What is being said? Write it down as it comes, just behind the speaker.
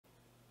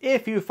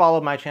If you've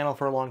followed my channel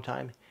for a long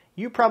time,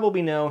 you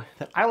probably know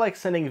that I like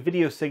sending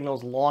video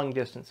signals long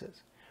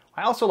distances.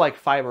 I also like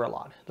fiber a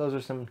lot. Those are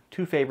some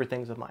two favorite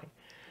things of mine.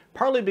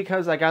 Partly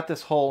because I got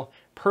this whole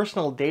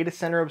personal data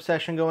center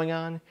obsession going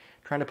on,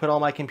 trying to put all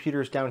my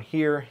computers down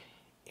here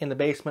in the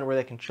basement where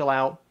they can chill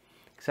out,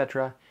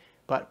 etc.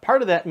 But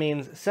part of that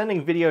means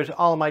sending video to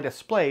all of my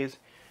displays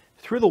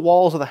through the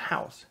walls of the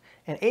house.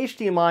 And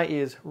HDMI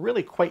is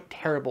really quite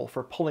terrible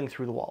for pulling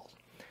through the walls.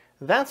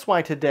 That's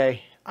why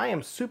today I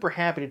am super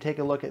happy to take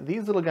a look at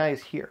these little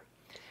guys here.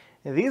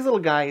 Now, these little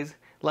guys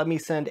let me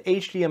send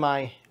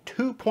HDMI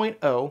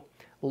 2.0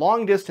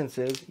 long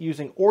distances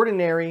using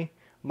ordinary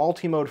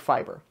multimode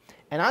fiber.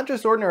 And not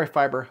just ordinary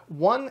fiber,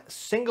 one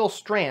single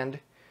strand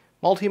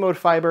multimode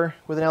fiber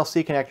with an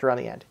LC connector on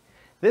the end.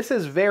 This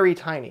is very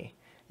tiny.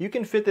 You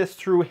can fit this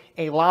through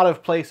a lot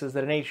of places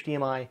that an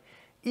HDMI,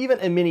 even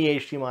a mini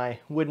HDMI,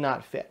 would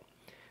not fit.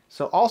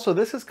 So also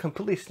this is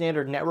completely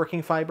standard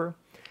networking fiber.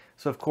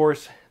 So of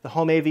course, the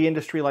home AV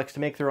industry likes to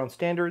make their own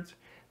standards.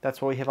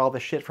 That's why we have all the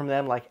shit from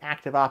them, like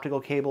active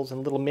optical cables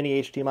and little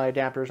mini HDMI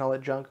adapters and all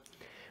that junk.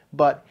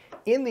 But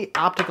in the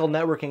optical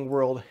networking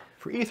world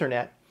for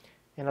Ethernet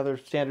and other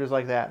standards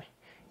like that,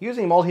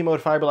 using multimode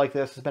fiber like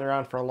this has been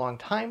around for a long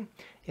time.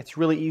 It's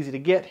really easy to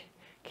get.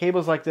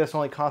 Cables like this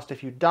only cost a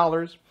few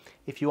dollars.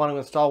 If you want to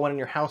install one in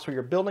your house where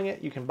you're building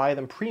it, you can buy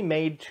them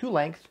pre-made to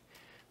length.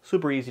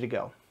 Super easy to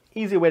go.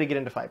 Easy way to get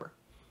into fiber.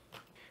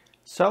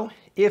 So,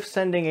 if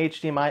sending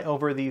HDMI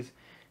over these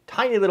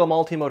tiny little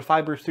multimode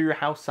fibers through your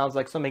house sounds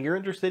like something you're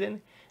interested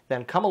in,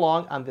 then come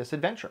along on this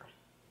adventure.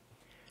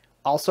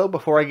 Also,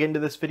 before I get into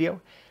this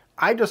video,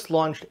 I just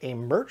launched a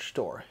merch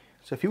store.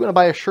 So if you want to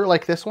buy a shirt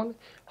like this one,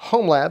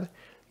 Home Lab,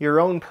 your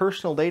own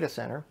personal data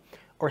center,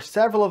 or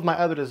several of my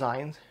other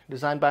designs,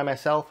 designed by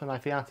myself and my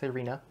fiancée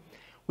Rena,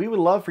 we would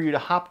love for you to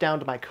hop down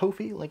to my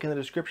Ko-fi, link in the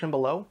description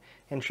below,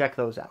 and check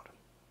those out.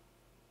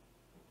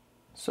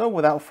 So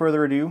without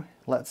further ado,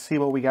 let's see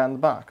what we got in the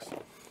box.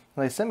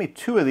 Now, they sent me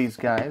two of these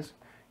guys.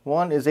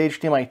 One is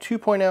HDMI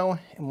 2.0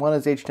 and one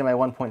is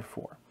HDMI 1.4.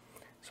 So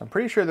I'm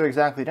pretty sure they're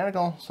exactly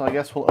identical, so I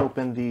guess we'll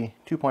open the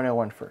 2.0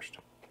 one first.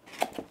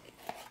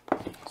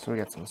 So we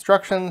got some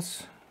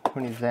instructions,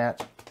 who needs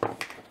that,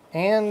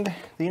 and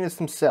the units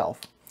themselves.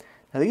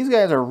 Now these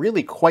guys are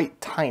really quite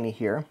tiny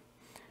here.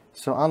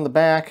 So on the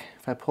back,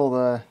 if I pull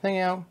the thing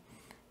out,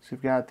 so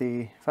we've got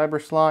the fiber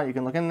slot, you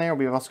can look in there.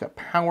 We've also got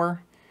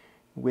power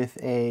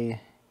with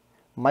a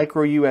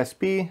micro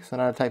USB, so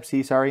not a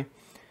Type-C, sorry.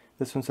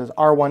 This one says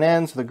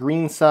R1N, so the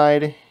green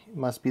side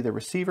must be the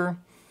receiver.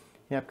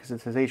 Yep, because it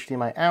says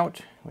HDMI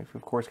out. We've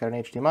of course got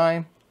an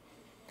HDMI.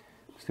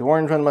 So the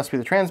orange one must be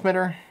the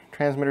transmitter.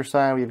 Transmitter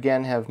side, we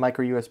again have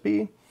micro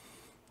USB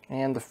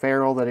and the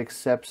ferrule that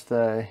accepts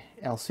the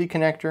LC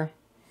connector.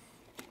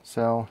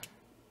 So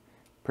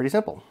pretty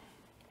simple.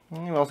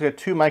 And we've also got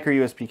two micro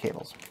USB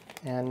cables,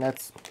 and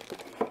that's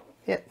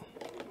it.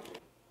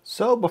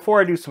 So before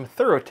I do some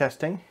thorough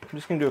testing, I'm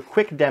just going to do a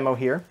quick demo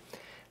here.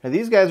 Now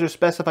these guys are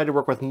specified to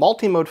work with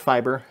multimode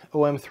fiber,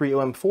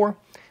 OM3, OM4.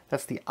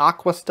 That's the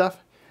Aqua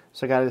stuff.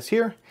 So I got this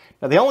here.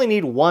 Now they only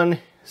need one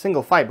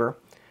single fiber,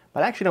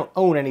 but I actually don't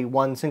own any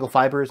one single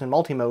fibers in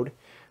multimode.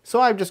 So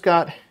I've just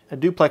got a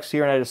duplex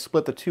here and I just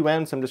split the two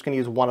ends. So I'm just going to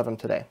use one of them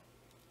today.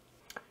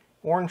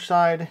 Orange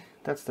side,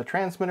 that's the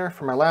transmitter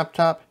for my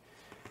laptop.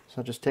 So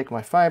I'll just take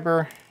my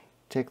fiber,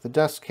 take the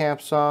dust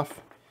caps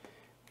off,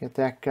 get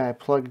that guy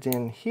plugged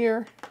in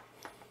here.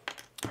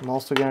 I'm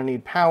also going to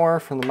need power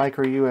from the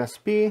micro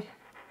USB.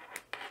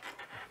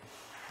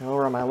 And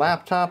over on my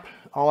laptop,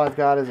 all I've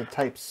got is a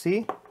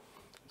Type-C.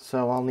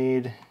 So I'll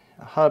need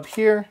a hub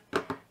here.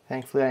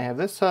 Thankfully I have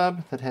this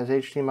hub that has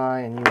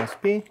HDMI and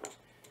USB.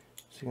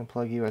 So you can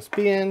plug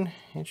USB in,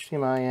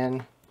 HDMI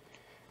in,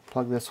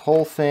 plug this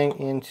whole thing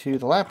into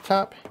the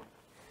laptop.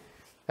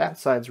 That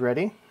side's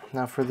ready.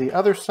 Now for the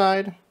other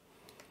side,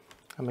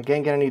 I'm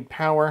again going to need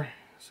power.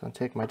 So I'll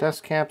take my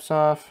dust caps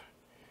off.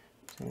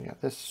 So we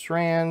got this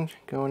strand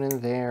going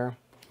in there.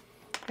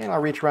 And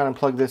I'll reach around and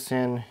plug this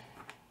in.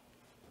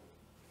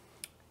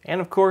 And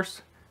of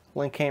course,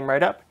 link came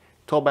right up.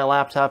 Told my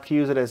laptop to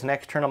use it as an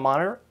external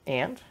monitor,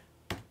 and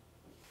in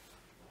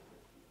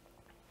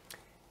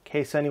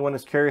case anyone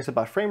is curious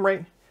about frame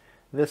rate,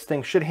 this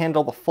thing should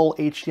handle the full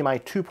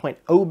HDMI 2.0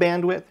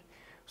 bandwidth.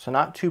 So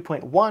not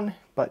 2.1,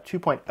 but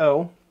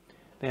 2.0.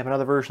 They have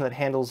another version that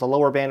handles the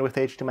lower bandwidth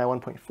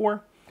HDMI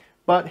 1.4,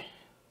 but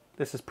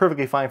this is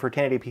perfectly fine for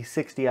 1080p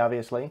 60,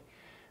 obviously.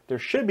 There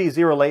should be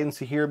zero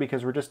latency here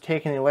because we're just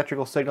taking the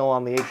electrical signal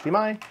on the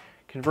HDMI,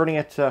 converting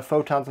it to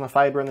photons on the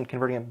fiber, and then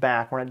converting it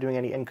back. We're not doing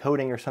any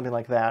encoding or something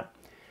like that,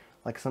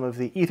 like some of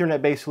the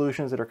Ethernet-based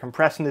solutions that are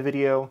compressing the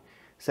video,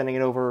 sending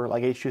it over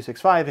like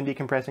H.265 and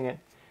decompressing it.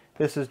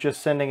 This is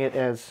just sending it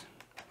as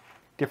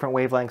different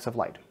wavelengths of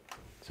light.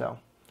 So,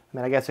 I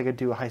mean, I guess I could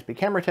do a high-speed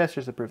camera test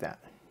just to prove that.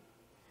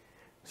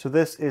 So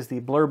this is the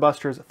Blur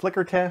Busters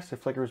flicker test. It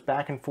flickers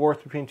back and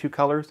forth between two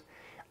colors.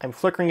 I'm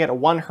flickering it at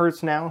 1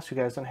 Hertz now, so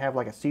you guys don't have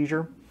like a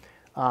seizure.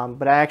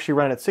 But I actually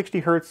run it at 60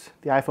 Hertz.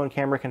 The iPhone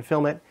camera can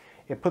film it.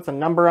 It puts a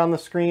number on the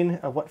screen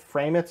of what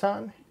frame it's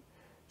on.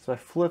 So I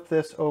flip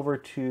this over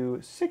to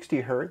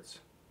 60 hertz.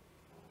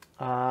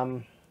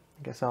 I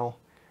guess I'll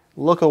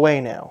look away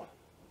now.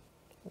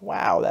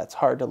 Wow, that's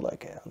hard to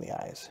look at on the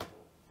eyes.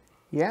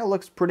 Yeah, it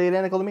looks pretty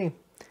identical to me.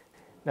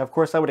 Now, of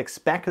course, I would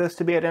expect this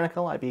to be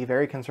identical. I'd be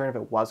very concerned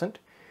if it wasn't,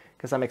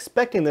 because I'm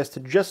expecting this to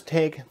just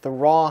take the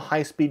raw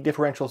high-speed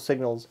differential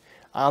signals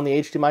on the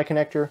HDMI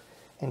connector,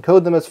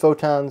 encode them as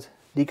photons,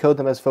 decode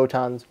them as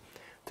photons.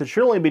 So it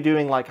should only be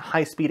doing like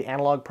high-speed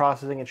analog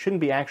processing. It shouldn't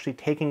be actually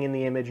taking in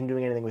the image and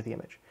doing anything with the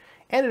image.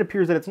 And it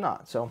appears that it's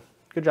not, so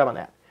good job on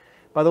that.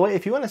 By the way,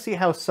 if you want to see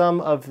how some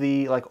of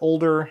the like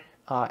older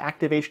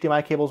active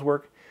HDMI cables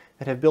work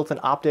that have built-in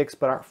optics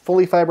but aren't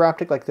fully fiber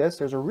optic like this,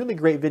 there's a really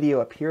great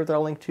video up here that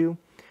I'll link to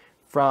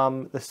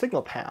from the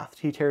Signal Path.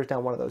 He tears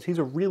down one of those. He's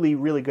a really,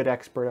 really good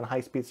expert on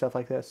high-speed stuff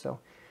like this, so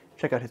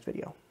check out his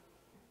video.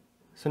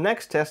 So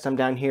next test, I'm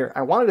down here.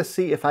 I wanted to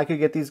see if I could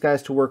get these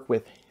guys to work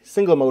with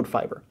single mode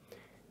fiber.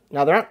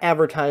 Now, they're not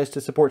advertised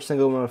to support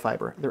single mode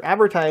fiber. They're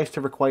advertised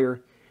to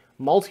require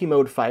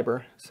multi-mode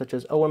fiber, such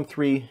as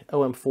OM3,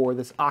 OM4,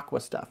 this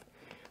aqua stuff.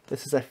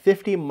 This is a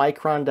 50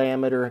 micron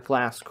diameter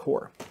glass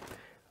core.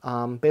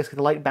 Basically,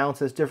 the light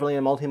bounces differently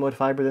in multi-mode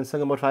fiber than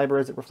single mode fiber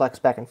as it reflects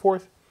back and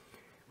forth.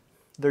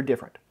 They're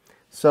different.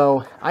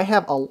 So I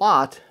have a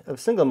lot of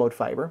single mode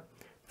fiber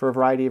for a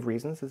variety of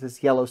reasons. This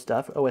is yellow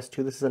stuff,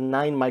 OS2. This is a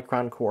 9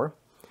 micron core.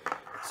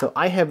 So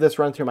I have this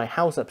run through my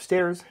house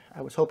upstairs.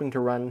 I was hoping to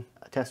run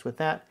a test with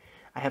that.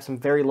 I have some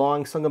very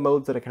long single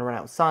modes that I can run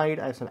outside.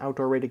 I have some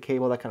outdoor rated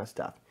cable, that kind of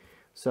stuff.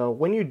 So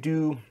when you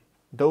do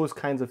those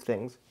kinds of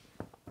things,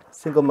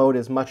 single mode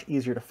is much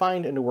easier to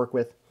find and to work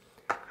with,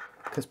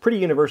 because pretty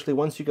universally,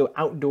 once you go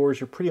outdoors,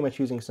 you're pretty much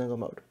using single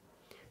mode,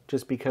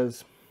 just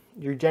because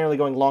you're generally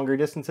going longer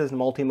distances, and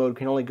multi-mode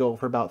can only go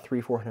for about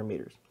 300-400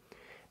 meters.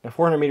 Now,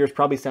 400 meters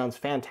probably sounds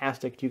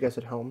fantastic to you guys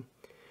at home,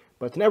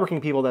 but to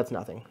networking people, that's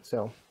nothing.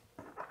 So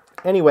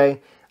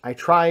anyway, I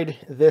tried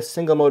this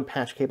single mode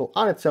patch cable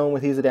on its own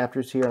with these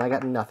adapters here, and I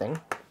got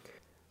nothing.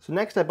 So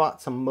next I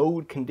bought some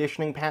mode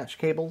conditioning patch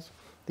cables.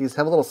 These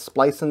have a little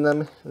splice in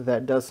them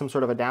that does some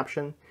sort of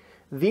adaptation.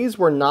 These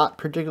were not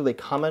particularly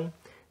common.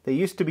 They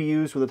used to be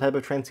used with a type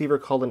of transceiver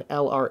called an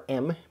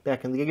LRM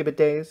back in the gigabit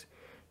days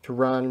to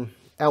run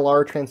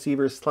LR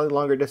transceivers slightly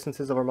longer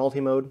distances over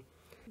multi-mode,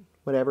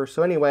 whatever.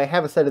 So anyway, I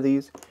have a set of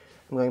these.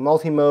 I'm going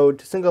multi-mode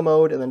to single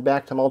mode and then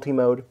back to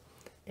multi-mode,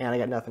 and I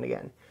got nothing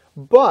again.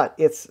 But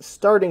it's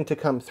starting to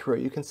come through.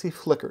 You can see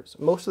flickers.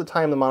 Most of the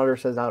time the monitor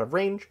says out of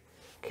range.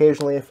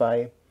 Occasionally if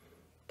I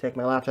take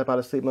my laptop out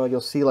of sleep mode,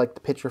 you'll see like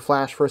the picture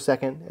flash for a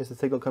second as the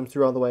signal comes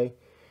through all the way.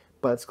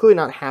 But it's clearly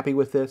not happy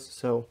with this,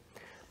 so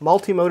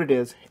multi-mode it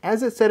is,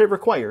 as it said it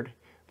required.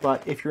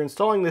 But if you're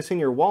installing this in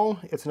your wall,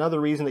 it's another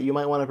reason that you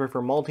might want to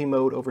prefer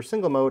multi-mode over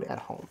single mode at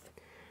home.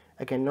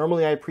 Again,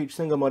 normally I preach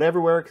single mode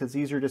everywhere because it's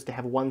easier just to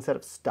have one set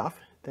of stuff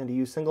than to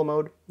use single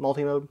mode,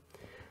 multi-mode.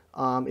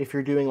 If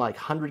you're doing like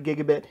 100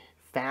 gigabit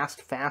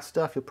fast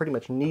stuff, you'll pretty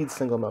much need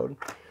single mode.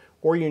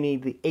 Or you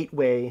need the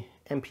 8-way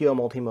MPO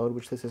multi-mode,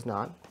 which this is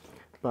not.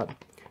 But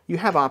you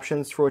have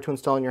options for what to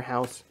install in your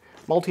house.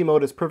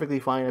 Multi-mode is perfectly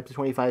fine up to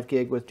 25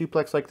 gig with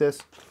duplex like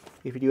this.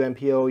 If you do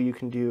MPO, you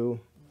can do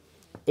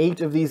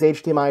 8 of these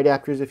HDMI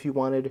adapters if you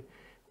wanted,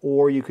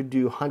 or you could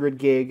do 100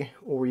 gig,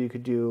 or you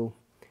could do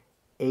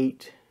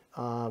 8,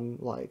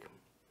 you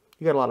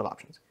got a lot of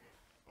options.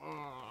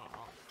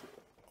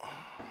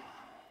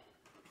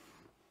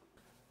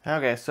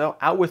 Okay, so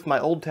out with my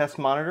old test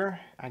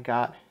monitor. I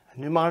got a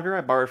new monitor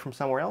I borrowed from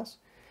somewhere else.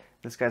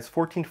 This guy's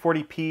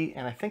 1440p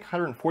and I think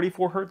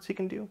 144 hertz he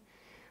can do.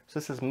 So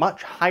this is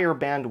much higher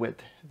bandwidth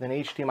than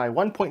HDMI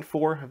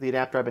 1.4 of the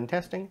adapter I've been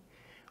testing,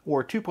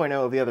 or 2.0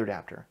 of the other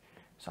adapter.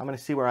 So I'm going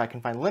to see where I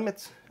can find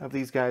limits of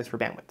these guys for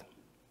bandwidth.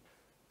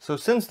 So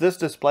since this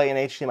display in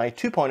HDMI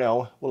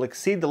 2.0 will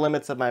exceed the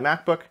limits of my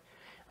MacBook,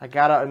 I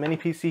got out a mini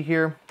PC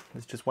here.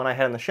 It's just one I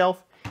had on the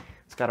shelf.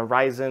 It's got a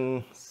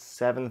Ryzen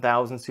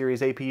 7000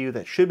 series APU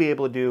that should be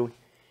able to do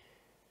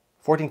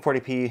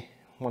 1440p,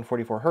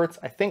 144 hertz,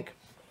 I think.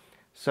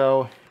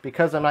 So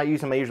because I'm not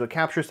using my usual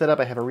capture setup,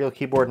 I have a real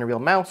keyboard and a real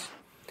mouse.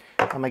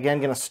 I'm again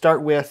going to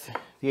start with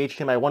the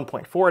HDMI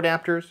 1.4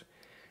 adapters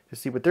to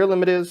see what their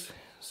limit is.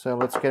 So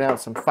let's get out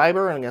some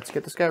fiber and let's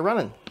get this guy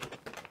running.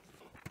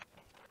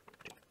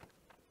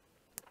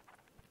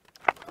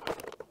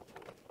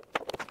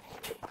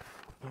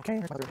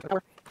 Okay,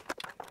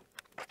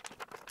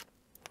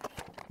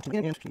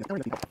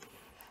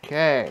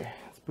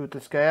 let's boot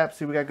this guy up,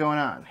 see what we got going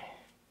on.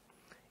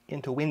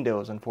 Into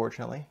Windows,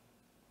 unfortunately.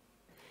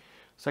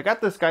 So I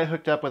got this guy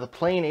hooked up with a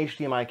plain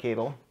HDMI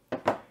cable,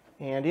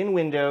 and in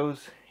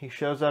Windows he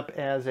shows up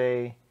as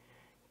a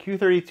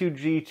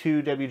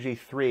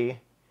Q32G2WG3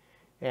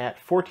 at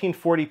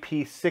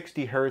 1440p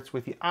 60 hertz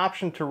with the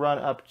option to run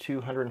up to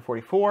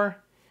 144.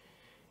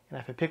 And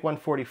if I pick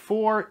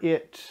 144,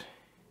 it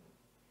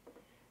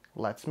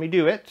lets me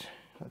do it.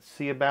 Let's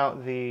see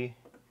about the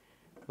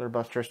Blur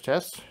Busters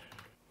test.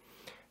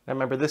 Now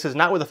remember, this is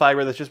not with a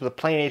fiber, that's just with a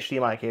plain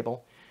HDMI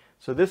cable.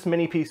 So this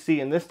mini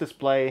PC and this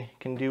display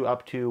can do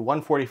up to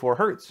 144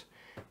 hertz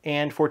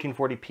and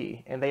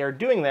 1440p, and they are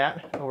doing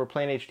that over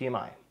plain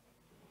HDMI.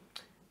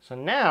 So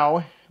now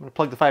I'm going to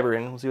plug the fiber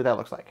in. We'll see what that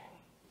looks like.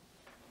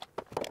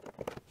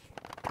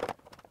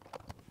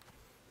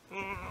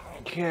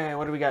 Okay,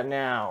 what do we got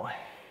now?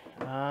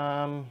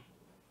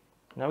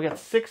 Now we got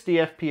 60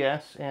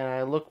 FPS and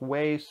I look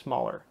way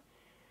smaller.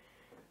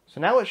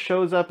 So now it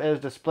shows up as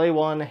Display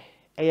 1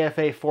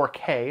 AFA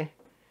 4K,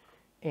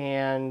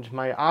 and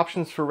my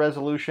options for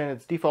resolution,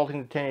 it's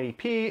defaulting to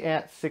 1080p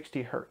at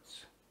 60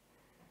 Hertz.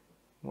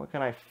 What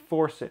can I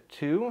force it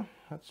to?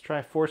 Let's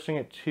try forcing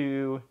it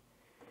to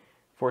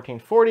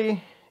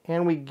 1440,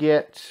 and we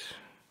get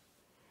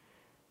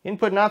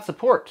input not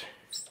support.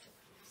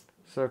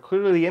 So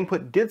clearly the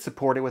input did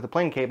support it with a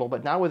plain cable,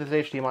 but not with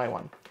this HDMI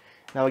one.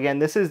 Now again,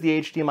 this is the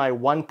HDMI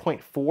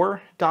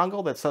 1.4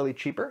 dongle that's slightly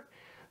cheaper.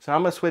 So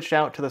I'm going to switch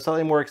out to the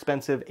slightly more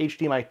expensive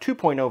HDMI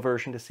 2.0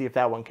 version to see if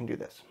that one can do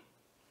this.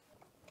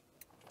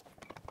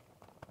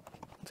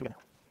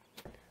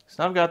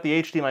 So now I've got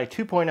the HDMI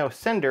 2.0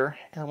 sender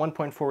and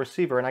 1.4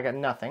 receiver, and I got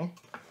nothing.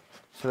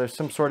 So there's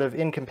some sort of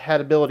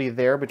incompatibility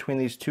there between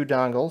these two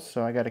dongles,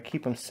 so I got to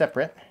keep them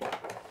separate.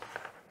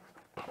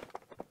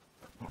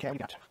 Okay, we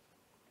got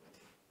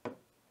it.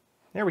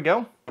 There we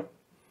go.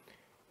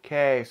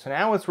 Okay, so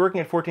now it's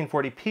working at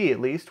 1440p at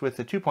least with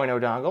the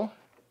 2.0 dongle.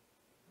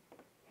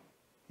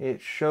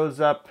 It shows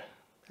up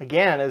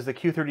again as the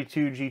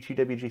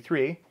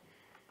Q32G2WG3.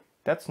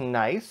 That's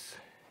nice.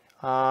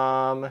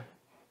 And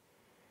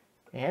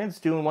it's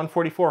doing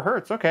 144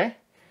 Hertz, okay.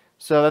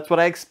 So that's what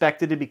I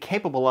expected to be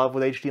capable of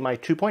with HDMI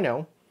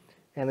 2.0.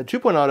 And the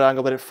 2.0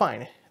 dongle did it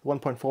fine.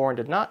 1.4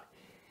 did not.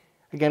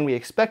 Again, we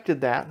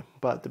expected that,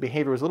 but the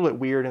behavior was a little bit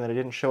weird in that it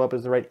didn't show up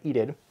as the right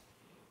EDID.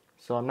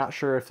 So I'm not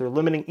sure if they're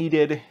limiting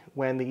EDID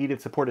when the EDID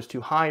support is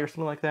too high or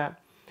something like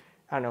that.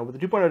 I don't know, but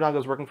the 2.0 dongle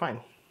is working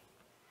fine.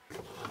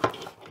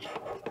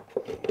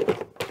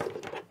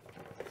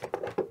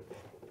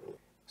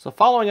 So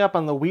following up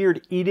on the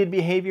weird EDID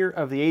behavior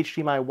of the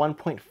HDMI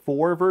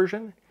 1.4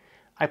 version,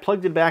 I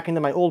plugged it back into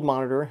my old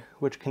monitor,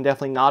 which can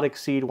definitely not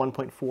exceed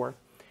 1.4.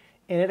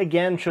 And it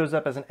again shows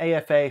up as an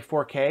AFA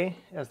 4K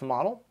as the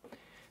model.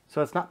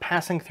 So it's not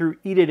passing through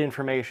EDID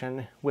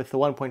information with the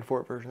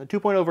 1.4 version. The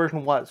 2.0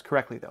 version was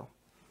correctly though.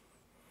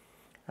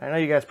 I know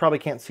you guys probably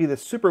can't see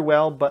this super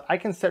well, but I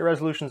can set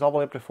resolutions all the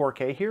way up to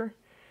 4K here,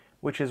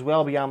 which is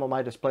well beyond what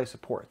my display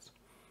supports.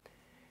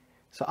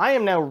 So I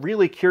am now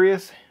really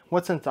curious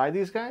what's inside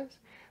these guys.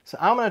 So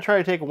I'm going to try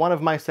to take one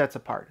of my sets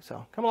apart.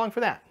 So come along for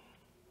that.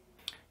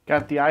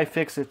 Got the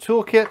iFixit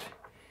toolkit.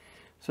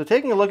 So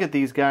taking a look at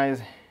these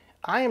guys,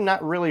 I am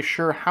not really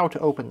sure how to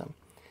open them.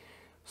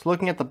 So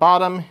looking at the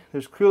bottom,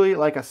 there's clearly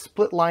like a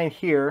split line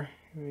here,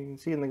 you can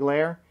see in the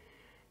glare,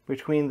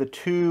 between the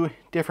two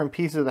different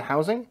pieces of the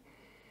housing.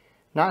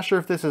 Not sure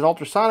if this is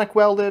ultrasonic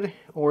welded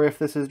or if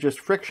this is just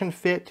friction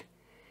fit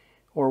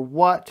or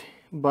what,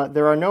 but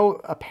there are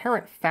no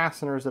apparent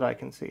fasteners that I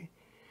can see.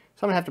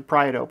 So I'm going to have to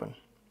pry it open.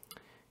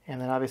 And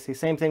then obviously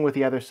same thing with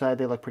the other side,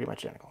 they look pretty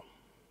much identical.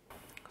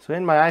 So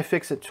in my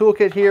iFixit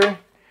toolkit here,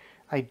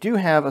 I do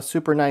have a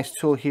super nice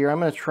tool here. I'm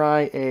going to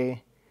try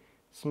a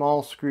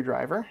small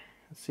screwdriver.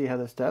 Let's see how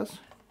this does.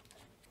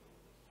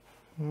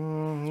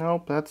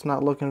 Nope, that's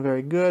not looking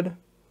very good.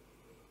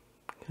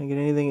 Can I get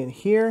anything in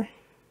here?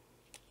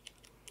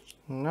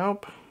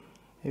 Nope.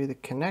 Maybe the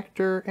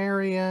connector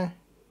area.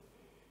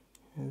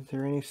 Is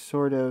there any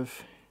sort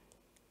of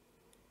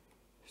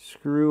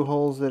screw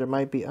holes that it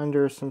might be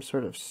under some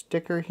sort of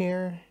sticker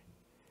here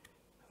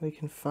we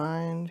can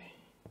find?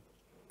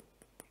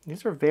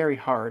 These are very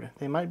hard.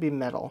 They might be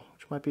metal,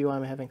 which might be why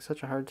I'm having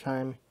such a hard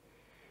time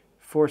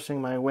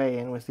forcing my way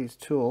in with these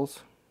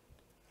tools.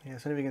 Yeah,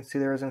 so if you can see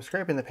there as I'm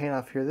scraping the paint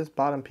off here, this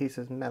bottom piece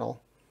is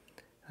metal.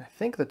 I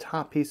think the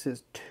top piece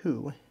is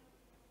too.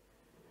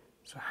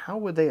 So how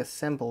would they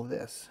assemble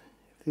this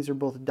if these are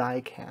both die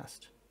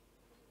cast?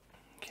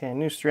 Okay,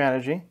 new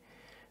strategy.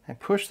 I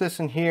push this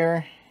in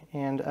here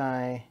and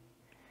I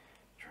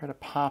try to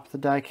pop the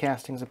die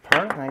castings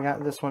apart, and I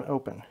got this one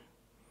open.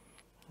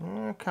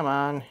 Oh, come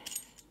on.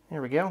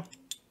 There we go.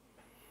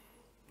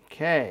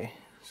 Okay,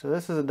 so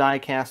this is a die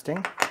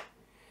casting.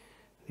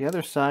 The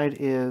other side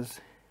is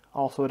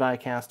also a die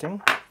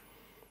casting.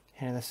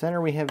 And in the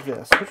center we have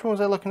this. Which one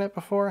was I looking at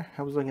before?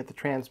 I was looking at the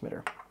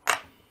transmitter.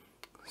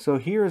 So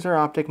here is our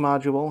optic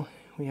module.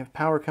 We have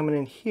power coming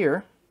in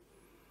here.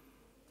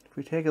 If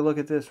we take a look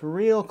at this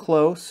real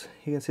close,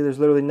 you can see there's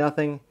literally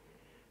nothing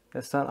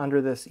that's not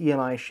under this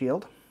EMI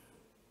shield.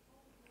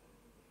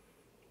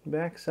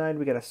 Back side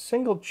we got a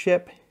single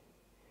chip.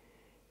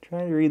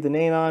 Trying to read the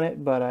name on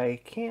it, but I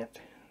can't.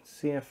 Let's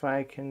see if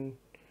I can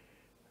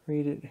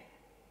read it.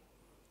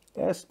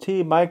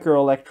 ST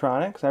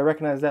Microelectronics. I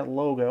recognize that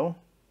logo.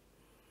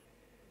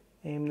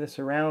 Aim this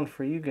around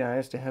for you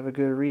guys to have a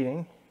good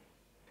reading.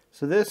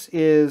 So this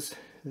is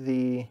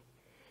the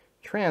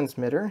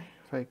transmitter.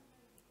 If I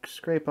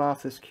scrape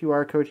off this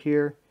QR code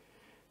here,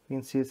 you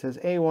can see it says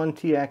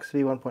A1TX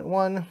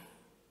V1.1.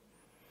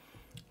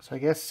 So I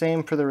guess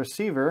same for the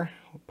receiver.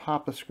 We'll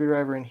pop a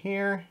screwdriver in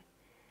here.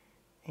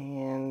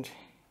 And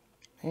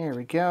there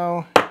we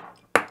go.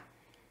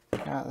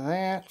 Got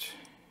that.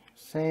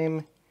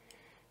 Same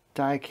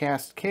die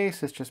cast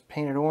case. It's just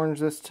painted orange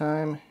this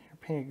time, or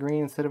painted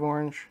green instead of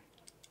orange.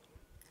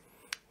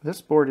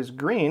 This board is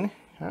green.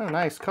 Oh,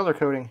 nice color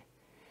coding.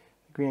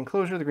 The green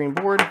enclosure, the green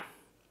board.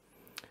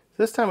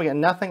 This time we got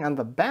nothing on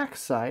the back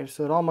side,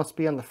 so it all must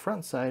be on the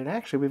front side. And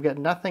actually, we've got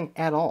nothing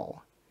at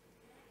all.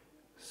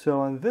 So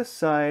on this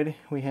side,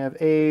 we have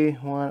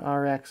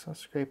A1RX. Let's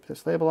scrape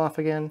this label off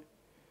again.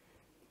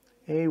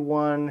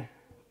 A1,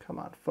 come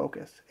on,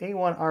 focus.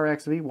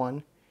 A1RX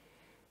V1.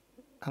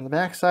 On the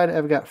back side,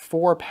 I've got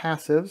 4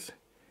 passives.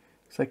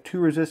 It's like 2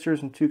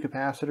 resistors and 2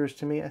 capacitors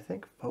to me, I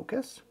think.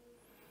 Focus.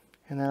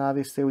 And then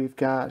obviously we've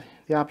got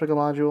the optical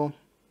module.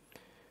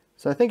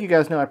 So I think you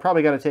guys know I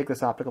probably got to take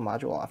this optical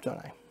module off, don't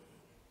I?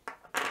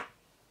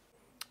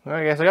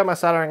 Alright guys, I got my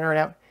soldering iron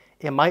out.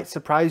 It might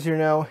surprise you to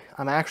know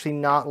I'm actually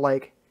not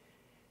like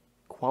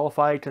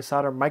qualified to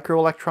solder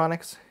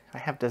microelectronics. I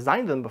have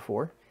designed them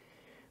before,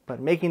 but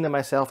making them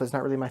myself is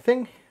not really my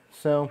thing.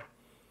 So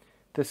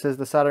this is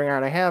the soldering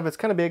iron I have. It's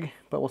kind of big,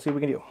 but we'll see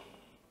what we can do.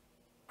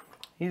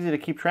 Easy to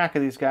keep track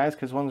of these guys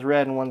because one's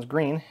red and one's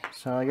green.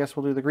 So I guess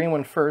we'll do the green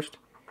one first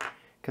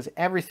because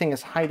everything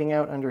is hiding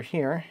out under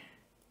here.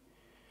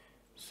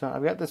 So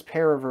I've got this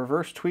pair of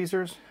reverse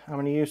tweezers I'm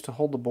going to use to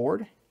hold the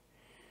board.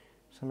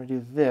 So I'm going to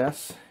do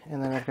this,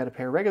 and then I've got a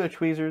pair of regular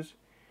tweezers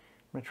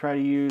I'm going to try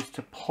to use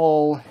to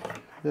pull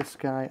this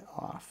guy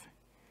off.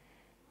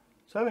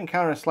 So I've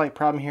encountered a slight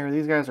problem here.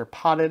 These guys are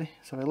potted.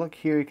 So if I look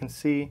here, you can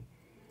see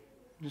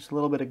just a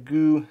little bit of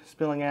goo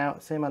spilling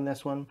out. Same on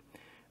this one.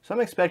 So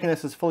I'm expecting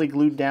this is fully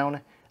glued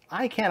down.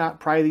 I cannot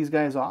pry these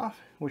guys off,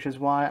 which is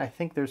why I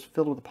think they're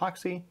filled with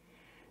epoxy,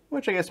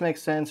 which I guess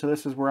makes sense. So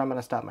this is where I'm going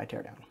to stop my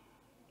teardown.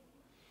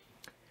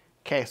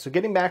 Okay, so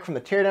getting back from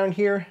the teardown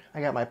here,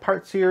 I got my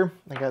parts here.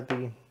 I got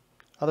the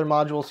other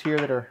modules here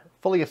that are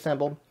fully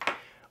assembled.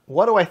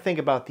 What do I think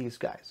about these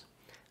guys?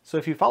 So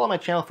if you follow my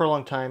channel for a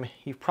long time,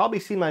 you've probably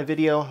seen my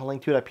video, I'll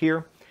link to it up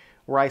here,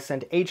 where I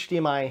send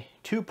HDMI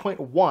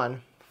 2.1,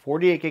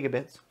 48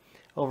 gigabits,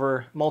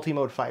 over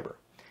multimode fiber.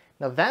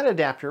 Now that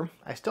adapter,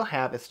 I still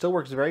have, it still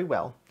works very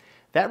well.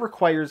 That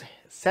requires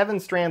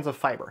 7 strands of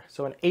fiber,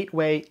 so an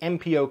 8-way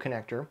MPO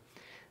connector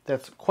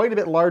that's quite a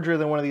bit larger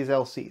than one of these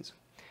LCs.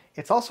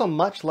 It's also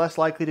much less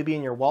likely to be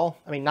in your wall.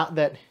 I mean, not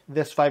that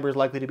this fiber is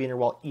likely to be in your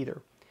wall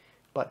either,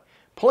 but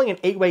pulling an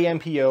 8-way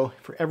MPO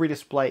for every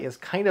display is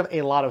kind of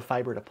a lot of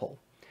fiber to pull.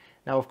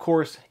 Now, of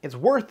course, it's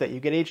worth it. You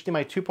get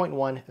HDMI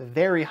 2.1,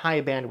 very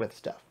high bandwidth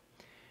stuff.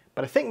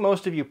 But I think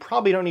most of you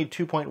probably don't need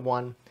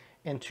 2.1,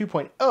 and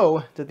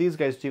 2.0 that these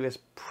guys do is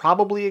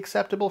probably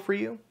acceptable for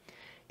you,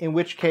 in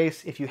which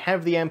case, if you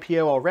have the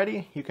MPO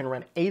already, you can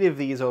run 8 of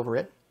these over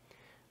it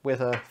with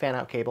a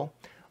fan-out cable.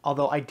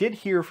 Although I did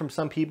hear from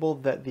some people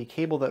that the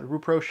cable that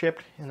Rupro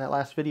shipped in that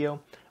last video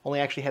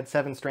only actually had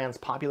 7 strands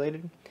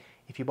populated.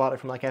 If you bought it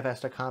from like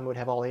fs.com, it would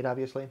have all 8,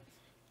 obviously.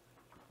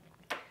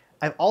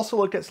 I've also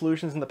looked at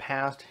solutions in the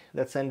past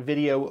that send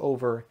video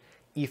over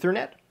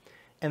Ethernet,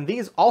 and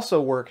these also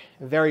work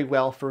very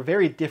well for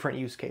very different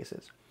use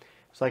cases.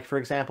 So like, for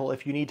example,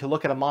 if you need to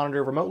look at a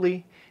monitor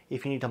remotely,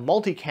 if you need to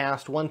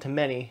multicast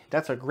one-to-many,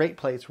 that's a great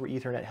place where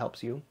Ethernet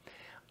helps you.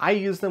 I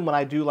use them when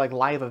I do like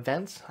live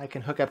events. I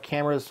can hook up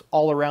cameras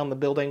all around the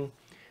building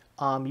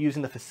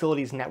using the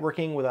facilities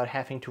networking without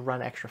having to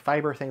run extra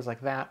fiber, things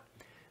like that.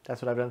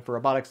 That's what I've done for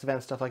robotics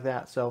events, stuff like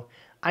that. So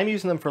I'm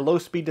using them for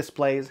low-speed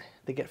displays.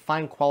 They get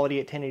fine quality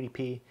at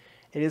 1080p.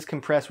 It is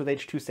compressed with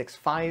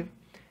H.265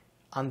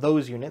 on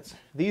those units.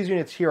 These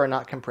units here are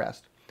not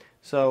compressed.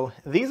 So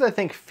these, I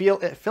think, fill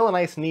a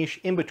nice niche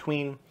in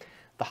between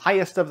the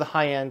highest of the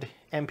high-end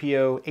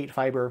MPO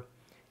 8-fiber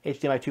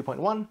HDMI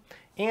 2.1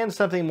 and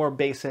something more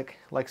basic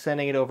like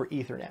sending it over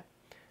Ethernet.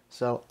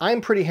 So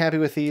I'm pretty happy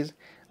with these.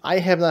 I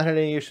have not had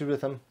any issues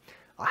with them.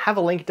 I'll have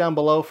a link down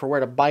below for where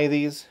to buy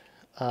these.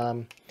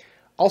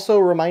 Also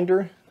a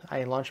reminder,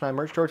 I launched my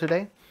merch store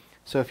today.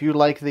 So if you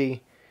like the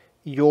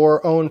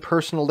Your Own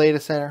Personal Data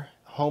Center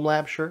Home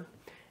Lab shirt,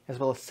 as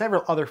well as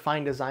several other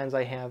fine designs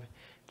I have,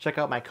 check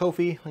out my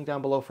Ko-fi, link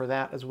down below for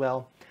that as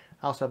well.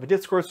 I also have a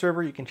Discord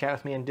server. You can chat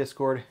with me in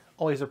Discord.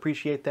 Always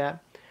appreciate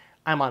that.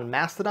 I'm on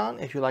Mastodon.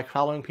 If you like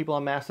following people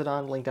on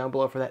Mastodon, link down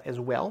below for that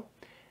as well.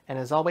 And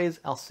as always,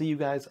 I'll see you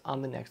guys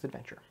on the next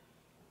adventure.